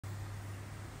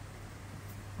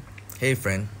Hey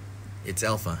friend, it's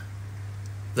Alpha.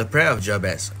 The Prayer of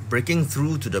Jabez, Breaking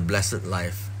Through to the Blessed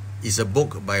Life, is a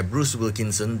book by Bruce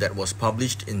Wilkinson that was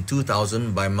published in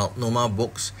 2000 by Multnomah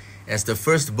Books as the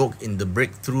first book in the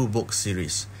Breakthrough Book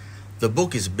series. The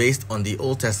book is based on the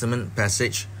Old Testament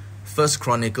passage 1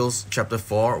 Chronicles chapter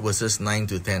 4 verses 9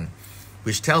 to 10,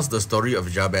 which tells the story of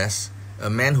Jabez, a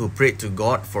man who prayed to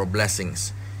God for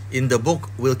blessings. In the book,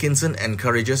 Wilkinson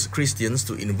encourages Christians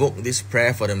to invoke this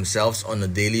prayer for themselves on a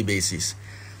daily basis.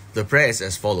 The prayer is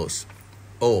as follows: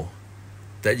 "Oh,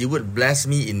 that you would bless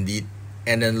me indeed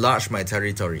and enlarge my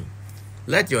territory.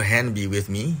 Let your hand be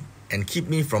with me and keep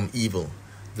me from evil,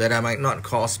 that I might not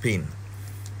cause pain."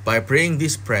 By praying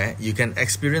this prayer, you can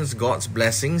experience God's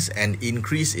blessings and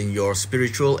increase in your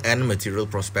spiritual and material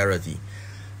prosperity.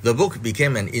 The book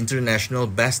became an international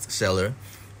bestseller,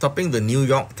 topping the New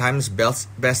York Times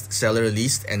bestseller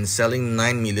list and selling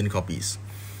 9 million copies.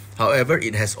 However,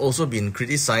 it has also been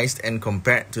criticized and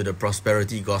compared to the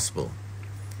prosperity gospel.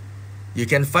 You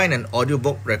can find an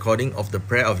audiobook recording of the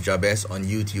Prayer of Jabez on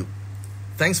YouTube.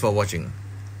 Thanks for watching.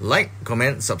 Like,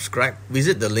 comment, subscribe,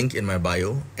 visit the link in my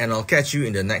bio, and I'll catch you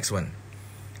in the next one.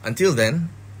 Until then,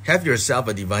 have yourself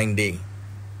a divine day.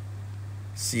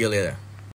 See you later.